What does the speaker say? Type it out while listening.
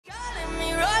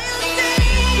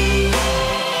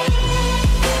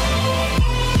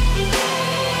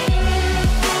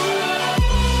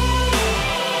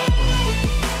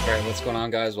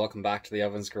guys, welcome back to the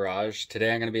Ovens Garage.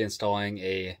 Today I'm going to be installing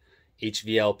a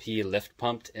HVLP lift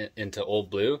pump into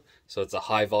Old Blue. So it's a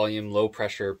high volume, low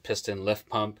pressure piston lift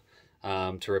pump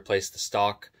to replace the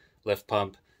stock lift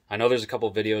pump. I know there's a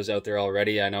couple videos out there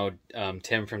already. I know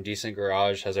Tim from Decent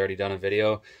Garage has already done a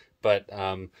video, but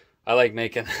I like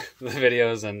making the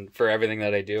videos and for everything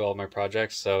that I do, all my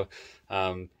projects. So,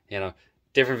 you know,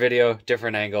 different video,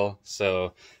 different angle.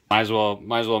 So might as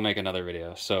well make another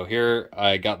video. So here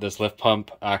I got this lift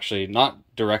pump, actually not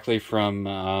directly from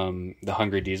the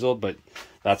Hungry Diesel, but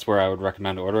that's where I would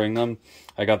recommend ordering them.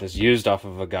 I got this used off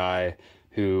of a guy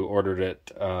who ordered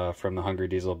it from the Hungry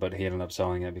Diesel, but he ended up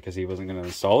selling it because he wasn't going to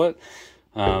install it.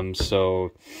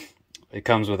 So it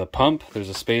comes with a pump, there's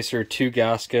a spacer, 2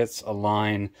 gaskets, a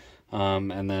line,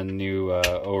 and then new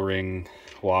O-ring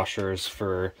washers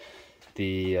for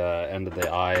the end of the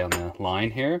eye on the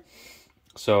line here.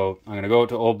 So I'm going to go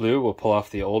to Old Blue, we'll pull off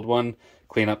the old one,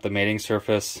 clean up the mating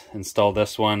surface, install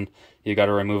this one. You got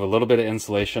to remove a little bit of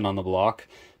insulation on the block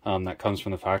that comes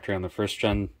from the factory on the first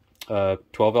gen 12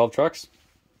 valve trucks.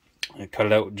 I cut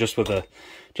it out just with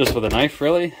a knife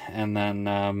really, and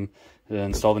then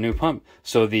install the new pump.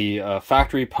 So the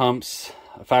factory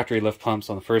lift pumps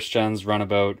on the first gens run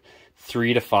about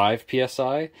 3 to 5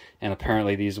 psi, and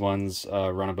apparently these ones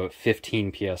run about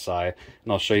 15 psi,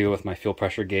 and I'll show you with my fuel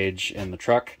pressure gauge in the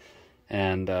truck.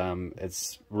 And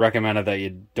it's recommended that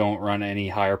you don't run any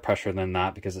higher pressure than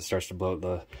that because it starts to blow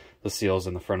out the seals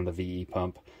in the front of the VE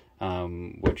pump,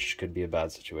 which could be a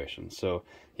bad situation. So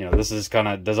you know, this is kind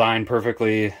of designed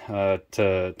perfectly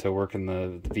to work in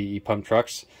the VE pump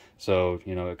trucks. So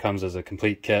you know, it comes as a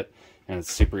complete kit and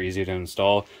it's super easy to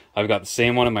install. I've got the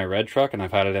same one in my red truck, and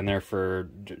I've had it in there for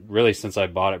really since I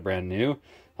bought it brand new,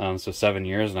 so 7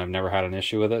 years, and I've never had an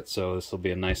issue with it. So this will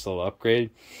be a nice little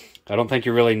upgrade. I don't think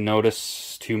you really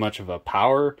notice too much of a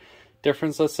power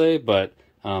difference, let's say, but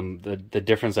the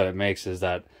difference that it makes is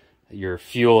that your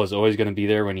fuel is always going to be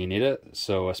there when you need it.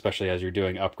 So especially as you're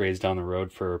doing upgrades down the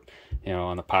road for, you know,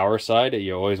 on the power side,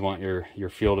 you always want your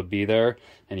fuel to be there,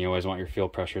 and you always want your fuel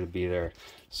pressure to be there.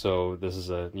 So this is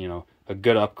a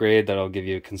good upgrade that'll give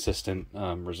you consistent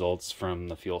results from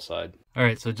the fuel side. All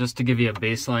right, so just to give you a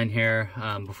baseline here,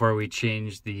 before we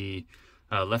change the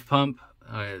lift pump,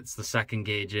 it's the second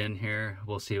gauge in here.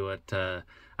 We'll see what at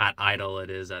idle it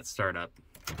is at startup.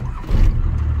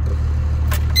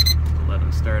 Let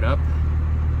them start up,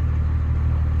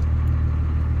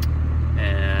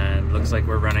 and looks like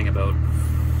we're running about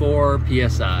 4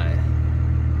 psi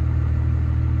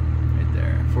right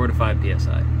there, 4 to 5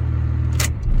 psi.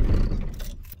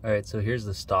 All right, so here's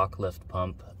the stock lift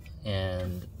pump,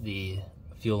 and the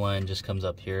fuel line just comes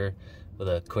up here with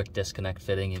a quick disconnect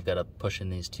fitting. You've got to push in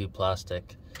these 2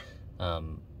 plastic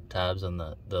tabs on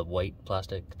the white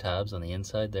plastic tabs on the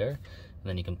inside there, and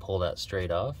then you can pull that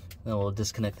straight off. Then we'll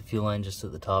disconnect the fuel line just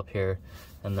at the top here,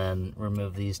 and then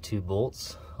remove these 2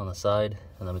 bolts on the side,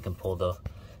 and then we can pull the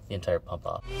entire pump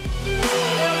off.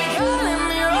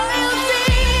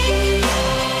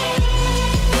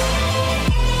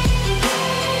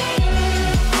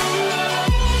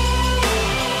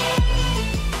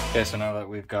 Okay, so now that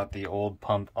we've got the old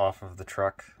pump off of the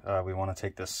truck, we want to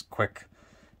take this quick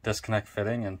disconnect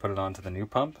fitting and put it onto the new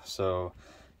pump. So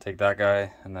take that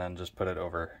guy and then just put it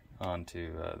over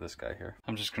onto this guy here.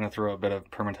 I'm just going to throw a bit of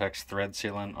Permatex thread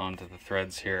sealant onto the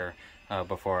threads here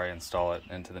before I install it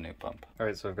into the new pump.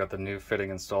 Alright, so I've got the new fitting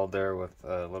installed there with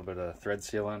a little bit of thread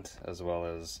sealant, as well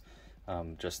as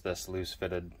just this loose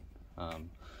fitted,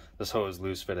 this hose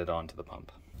loose fitted onto the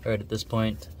pump. Alright, at this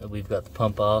point we've got the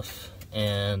pump off,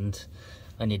 and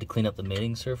I need to clean up the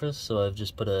mating surface, so I've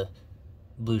just put a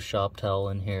blue shop towel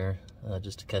in here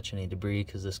just to catch any debris,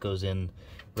 because this goes in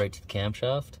right to the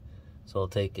camshaft. So I'll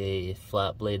take a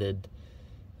flat bladed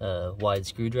wide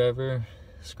screwdriver,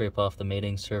 scrape off the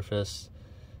mating surface,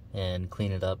 and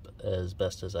clean it up as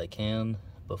best as I can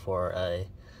before I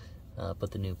put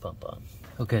the new pump on.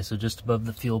 Okay, so just above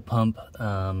the fuel pump,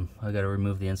 I got to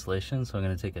remove the insulation, so I'm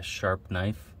going to take a sharp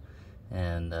knife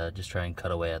and just try and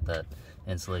cut away at that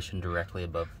insulation directly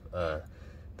above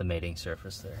the mating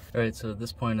surface there. Alright, so at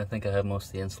this point I think I have most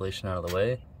of the insulation out of the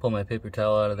way. Pull my paper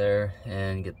towel out of there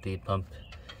and get the pump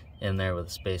in there with a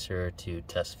spacer to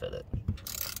test fit it.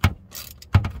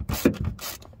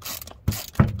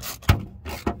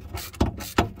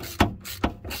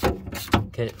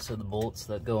 Okay, so the bolts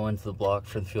that go into the block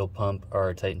for the fuel pump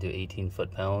are tightened to 18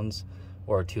 foot-pounds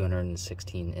or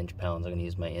 216 inch-pounds. I'm going to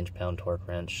use my inch-pound torque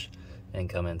wrench and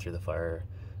come in through the fire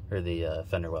or the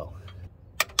fender well.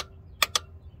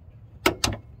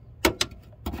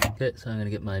 Okay, so I'm going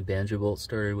to get my banjo bolt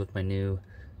started with my new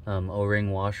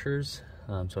O-ring washers.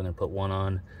 So I'm going to put one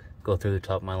on go through the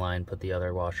top of my line, put the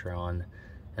other washer on,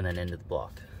 and then into the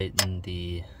block. Tighten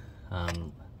the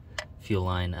fuel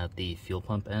line at the fuel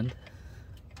pump end.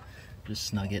 Just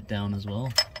snug it down as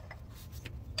well.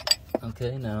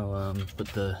 Okay, now put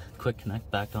the quick connect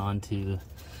back onto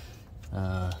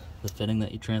the fitting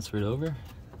that you transferred over.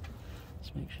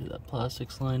 Just make sure that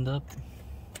plastic's lined up.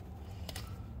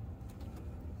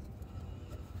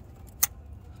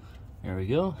 There we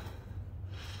go.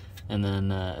 And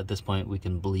then at this point we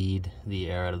can bleed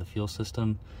the air out of the fuel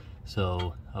system.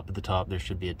 So up at the top there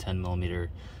should be a 10mm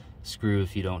screw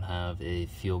if you don't have a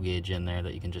fuel gauge in there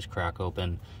that you can just crack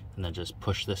open, and then just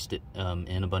push this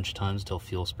in a bunch of times until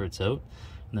fuel spurts out,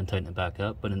 and then tighten it back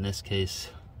up. But in this case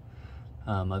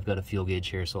I've got a fuel gauge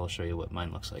here, so I'll show you what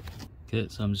mine looks like. Okay,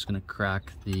 so I'm just going to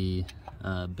crack the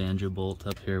banjo bolt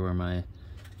up here where my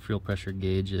fuel pressure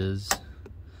gauge is.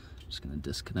 I'm just going to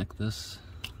disconnect this,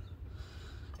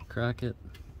 crack it.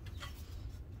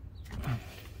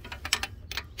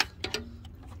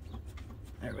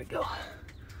 There we go.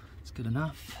 It's good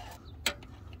enough.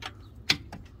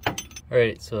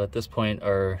 Alright, so at this point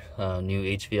our new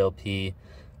HVLP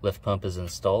lift pump is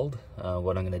installed.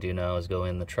 What I'm going to do now is go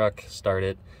in the truck, start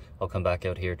it. I'll come back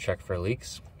out here, check for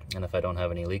leaks, and if I don't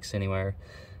have any leaks anywhere,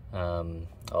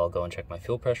 I'll go and check my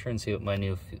fuel pressure and see what my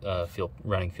new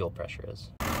running fuel pressure is.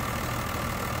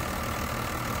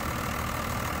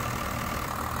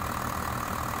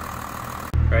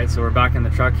 Alright, so we're back in the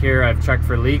truck here. I've checked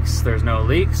for leaks. There's no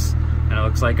leaks. And it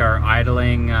looks like our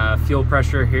idling fuel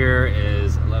pressure here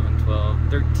is 11, 12,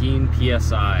 13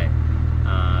 PSI.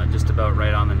 Just about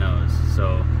right on the nose.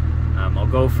 So I'll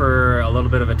go for a little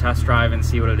bit of a test drive and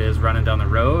see what it is running down the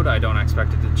road. I don't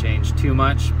expect it to change too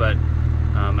much, but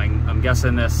I'm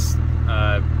guessing this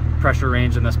pressure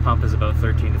range in this pump is about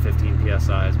 13 to 15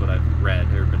 PSI is what I've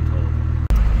read or been told.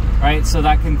 Alright, so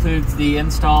that concludes the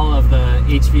install of the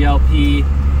HVLP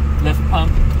lift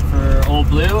pump for Old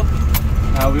Blue.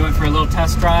 We went for a little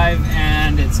test drive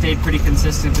and it stayed pretty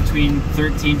consistent between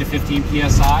 13 to 15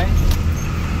 PSI.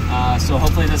 So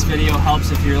hopefully this video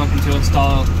helps if you're looking to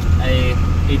install a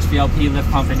HVLP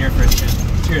lift pump in your fridge.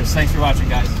 Cheers, thanks for watching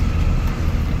guys.